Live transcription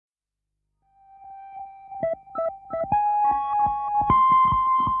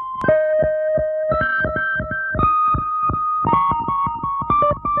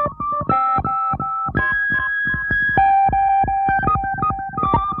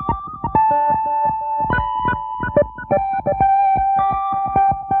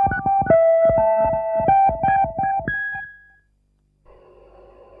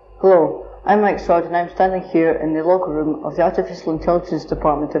I'm Mike Sod and I'm standing here in the locker room of the Artificial Intelligence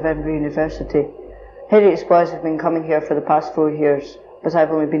Department of Edinburgh University. Harriet's boys have been coming here for the past 4 years, but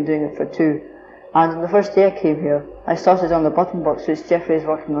I've only been doing it for 2. And on the first day I came here, I started on the button box which Jeffrey is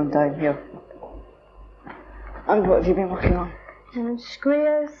working on down here. And what have you been working on?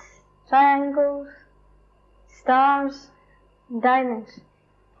 Squares, triangles, stars, and diamonds.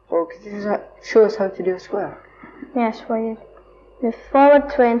 Well, could you show us how to do a square? Yes, well, you forward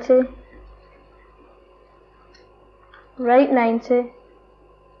 20, right 90,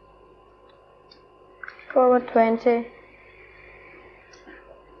 forward 20,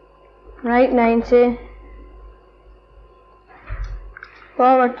 right 90,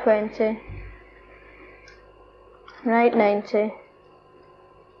 forward 20, right 90,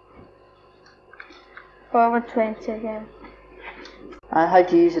 forward 20 again. And how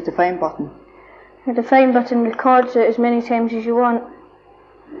do you use the define button? The define button records it as many times as you want.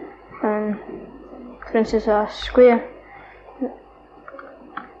 For instance, a square,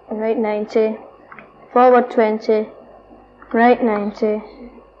 right 90, forward 20, right 90,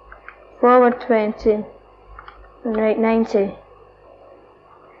 forward 20, and right 90.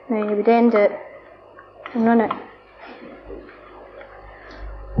 Now you would end it and run it.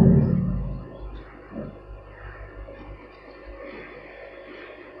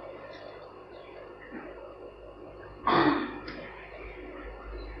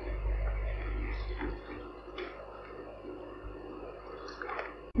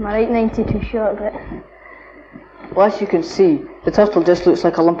 My right 90 too short, but... Well, as you can see, the turtle just looks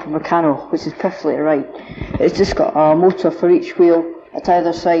like a lump of mechano, which is perfectly right. It's just got a motor for each wheel at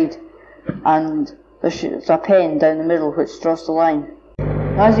either side, and there's a pen down the middle which draws the line.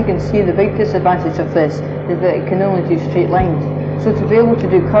 Now, as you can see, the big disadvantage of this is that it can only do straight lines. So to be able to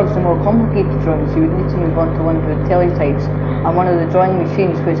do curves and more complicated drawings, you would need to move on to one of the teletypes and one of the drawing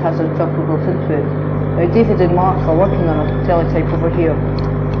machines which has a turtle built into it. Now, David and Mark are working on a teletype over here.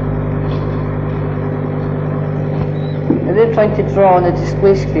 Now, they're trying to draw on the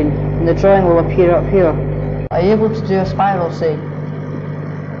display screen, and the drawing will appear up here. Are you able to do a spiral, say?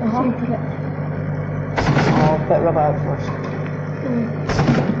 Uh-huh. I'll bit rub it out first.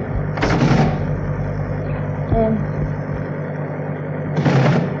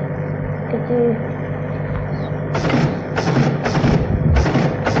 Could you...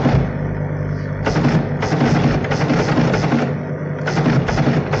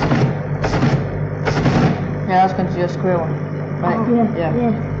 Yeah, that's going to be a square one. Right? Yeah.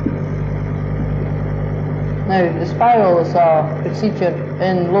 Now, the spiral is a procedure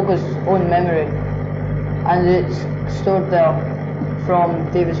in Logo's own memory, and it's stored there from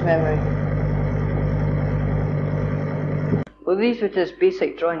David's memory. Well, these were just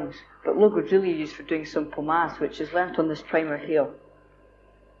basic drawings, but Logo's really used for doing simple maths, which is learnt on this primer here.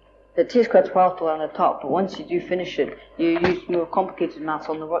 It takes quite a while to learn the top, but once you do finish it, you use more complicated maths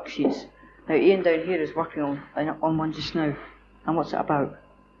on the worksheets. Now, Ian down here is working on one just now. And what's it about?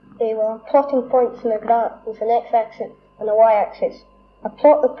 They were plotting points in a graph with an x-axis and a y-axis. I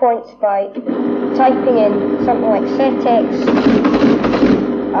plot the points by typing in something like set x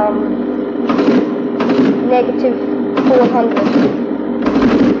negative 400,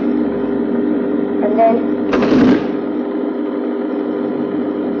 and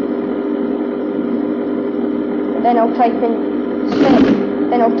then I'll type in set.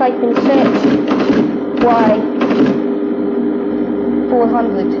 Then I'll type in set y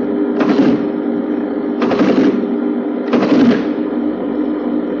 400.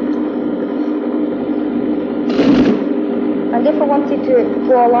 And if I wanted to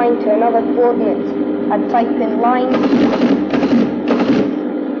draw a line to another coordinate, I'd type in line,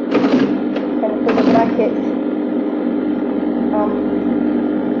 and put a bracket,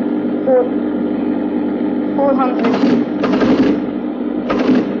 400,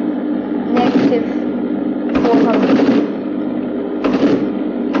 negative 400.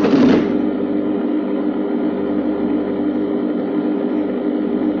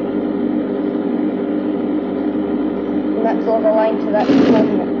 That's all the line to that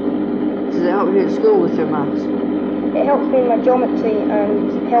coordinate. Does it help you at school with your maths? It helps me in my geometry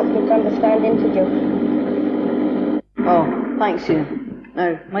and helps me to understand integers. Oh, thanks Ian.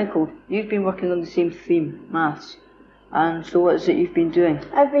 Now, Michael, you've been working on the same theme, maths. And so what is it you've been doing?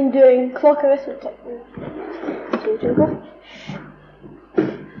 I've been doing clock arithmetic.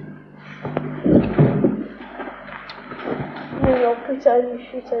 Maybe I'll put it on the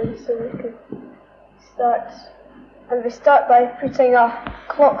sheet out so we can start. And we start by putting a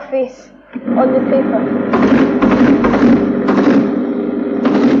clock face on the paper.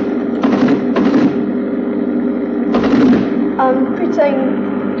 I'm putting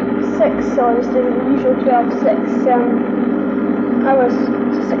 6, so just the usual 12, 6 hours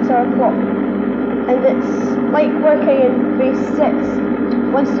to 6 hour clock. And it's like working in base 6.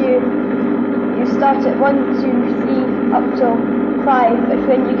 Once you start at 1, 2, 3 up till 5, but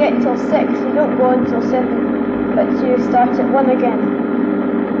when you get till 6 you don't go on till 7, but you start at 1 again.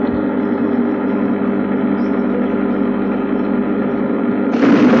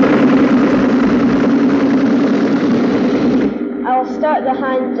 I'll start the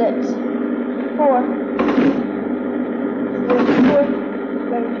hand at 4. So 4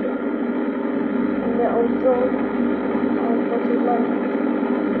 round here. And then I'll draw on dotted line.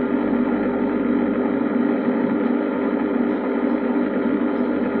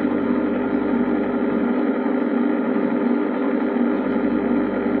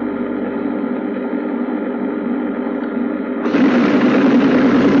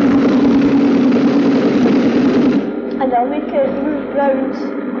 And I'll make it move round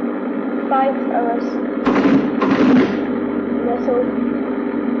 5 hours. And this will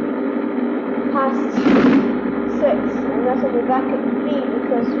past 6, and this will be back at 3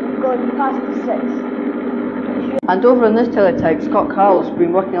 because we've gone past the 6. And over in this teletype, Scott Carroll's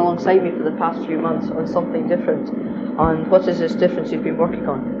been working alongside me for the past few months on something different. And what is this difference you've been working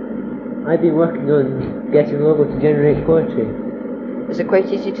on? I've been working on getting logo to generate poetry. Is it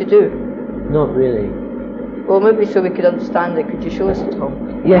quite easy to do? Not really. Well, maybe so we could understand it, could you show us at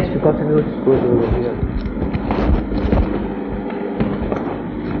home? Yes, we've got a notice board over here.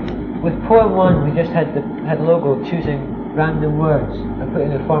 With poem 1, we just had the logo choosing random words and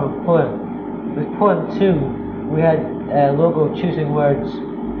putting in the form of poem. With poem 2, we had a logo choosing words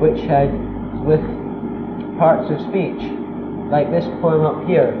which had with parts of speech, like this poem up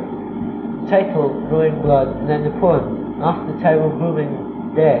here. Title, Growing Blood, and then the poem. After the title,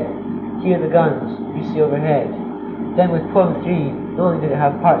 Grooming Death. Hear the guns, you see overhead. Then with poem 3, not only did it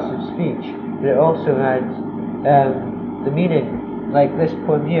have parts of speech, but it also had the meaning, like this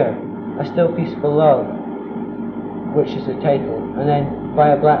poem here, A Still Peaceful Love, which is the title, and then By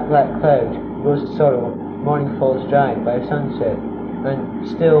a Black Black Cloud, Rose of Sorrow, Morning Falls Dry, By a Sunset, and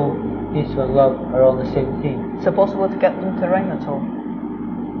Still Peaceful and Love are all the same theme. Is it possible to get them to rhyme at all?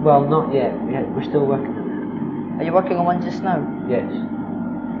 Well, not yet, we're still working on Are you working on one just now? it. Yes.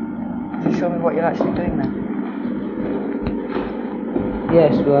 Could you show me what you're actually doing then?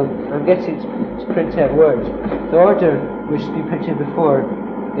 Yes, well, I'm getting to print out words. The order which has been printed before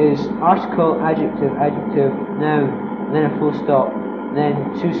is article, adjective, adjective, noun, then a full stop, then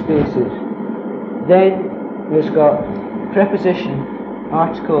 2 spaces. Then we've got preposition,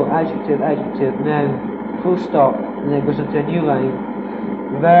 article, adjective, adjective, noun, full stop, and then it goes into a new line.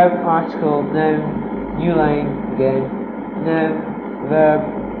 Verb, article, noun, new line again, noun, verb,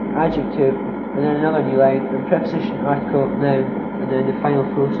 adjective, and then another new line, and preposition, article, noun, and then the final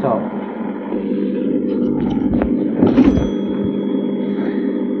full stop.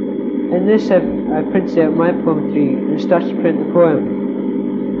 In this I printed out my poem 3 and started to print the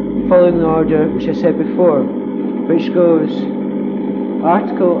poem, following the order which I said before, which goes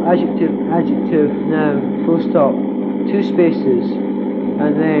article, adjective, adjective, noun, full stop, 2 spaces,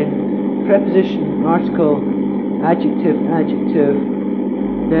 and then preposition, article, adjective, adjective,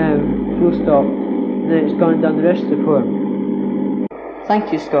 noun, full stop, and then it's gone down the rest of the poem.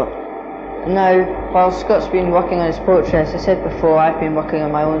 Thank you, Scott. And now, while Scott's been working on his poetry, as I said before, I've been working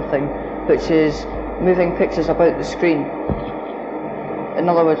on my own thing, which is moving pictures about the screen. In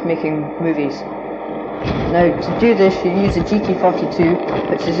other words, making movies. Now, to do this, you use the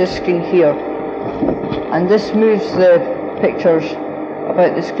GT42, which is this screen here. And this moves the pictures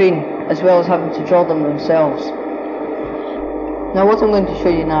about the screen, as well as having to draw them themselves. Now, what I'm going to show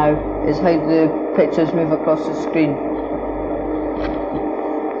you now is how the pictures move across the screen.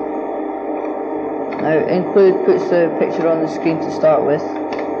 Now, include puts the picture on the screen to start with.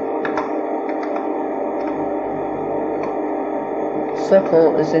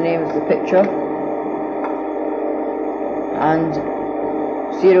 Circle is the name of the picture. And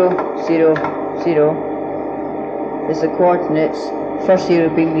 0, 0, 0 is the coordinates. First 0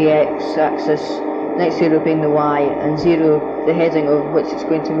 being the x-axis, next 0 being the y, and 0 the heading of which it's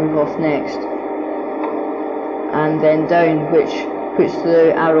going to move off next. And then down, which puts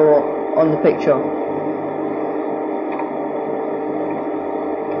the arrow on the picture.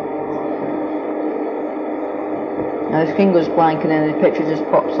 Now the screen goes blank and then the picture just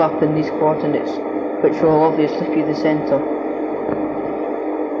pops up in these coordinates, which will obviously be the centre.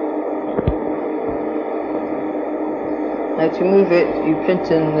 Now to move it, you print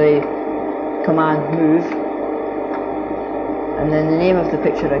in the command move, and then the name of the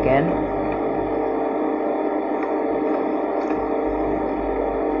picture again.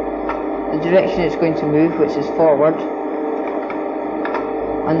 the direction it's going to move, which is forward,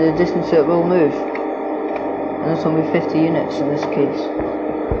 and the distance it will move. And this will be 50 units in this case.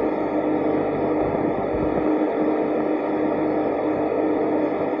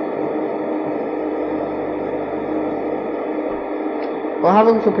 Well, I have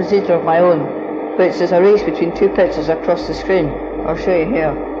a little procedure of my own, which is a race between two pictures across the screen. I'll show you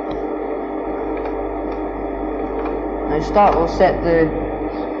here. Now to start, we'll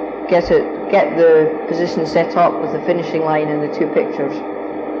get the position set up with the finishing line in the two pictures.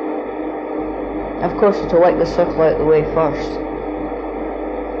 Of course, it will work the circle out the way first.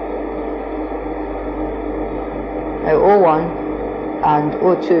 Now O1 and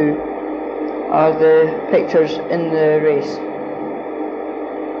O2 are the pictures in the race.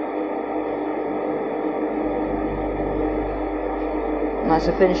 And that's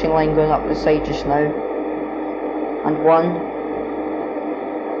the finishing line going up the side just now. And 1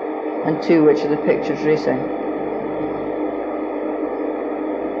 and 2, which are the pictures racing.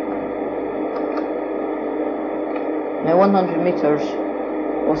 Now 100 metres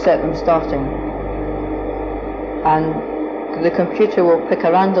will set them starting, and the computer will pick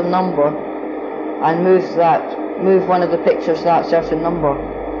a random number and move one of the pictures that certain number.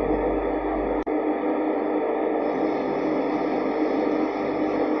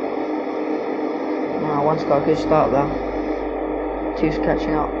 Now one's got a good start there, two's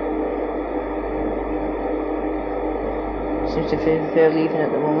catching up. Seems to be fairly even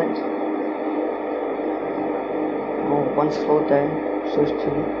at the moment. Oh, one slowed down, so's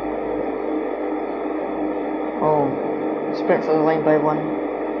two. Oh, sprint for the line by one.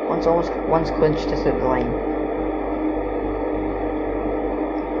 One's clinched us at the line.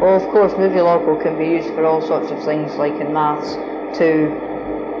 Well, of course, movie logo can be used for all sorts of things, like in maths, to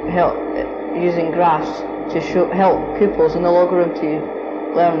help using graphs to help pupils in the logo room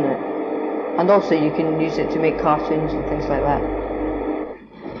to learn it. And also you can use it to make cartoons and things like that.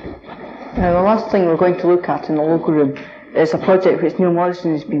 Now the last thing we're going to look at in the logo room is a project which Neil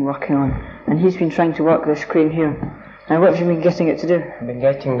Morrison has been working on, and he's been trying to work this crane here. Now what have you been getting it to do? I've been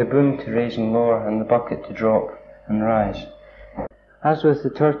getting the boom to raise and lower and the bucket to drop and rise. As with the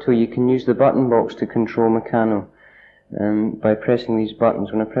turtle, you can use the button box to control Meccano by pressing these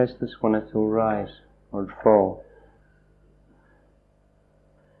buttons. When I press this one, it will rise or fall.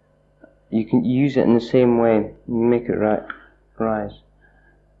 You can use it in the same way, make it rise.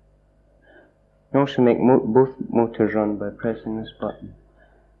 You can also make both motors run by pressing this button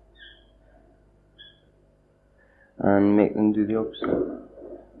and make them do the opposite.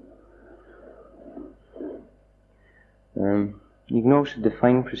 You can also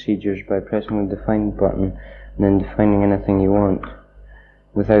define procedures by pressing the define button and then defining anything you want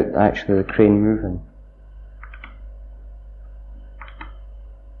without actually the crane moving.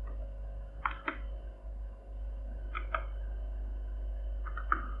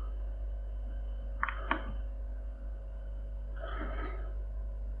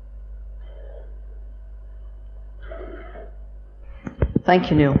 Thank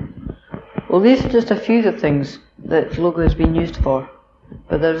you, Neil. Well, these are just a few of the things that logo has been used for,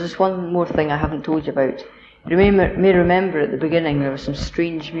 but there's just one more thing I haven't told you about. You may remember at the beginning there was some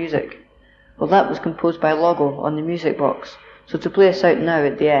strange music. Well, that was composed by Logo on the music box. So to play us out now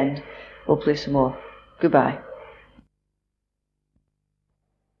at the end, we'll play some more. Goodbye.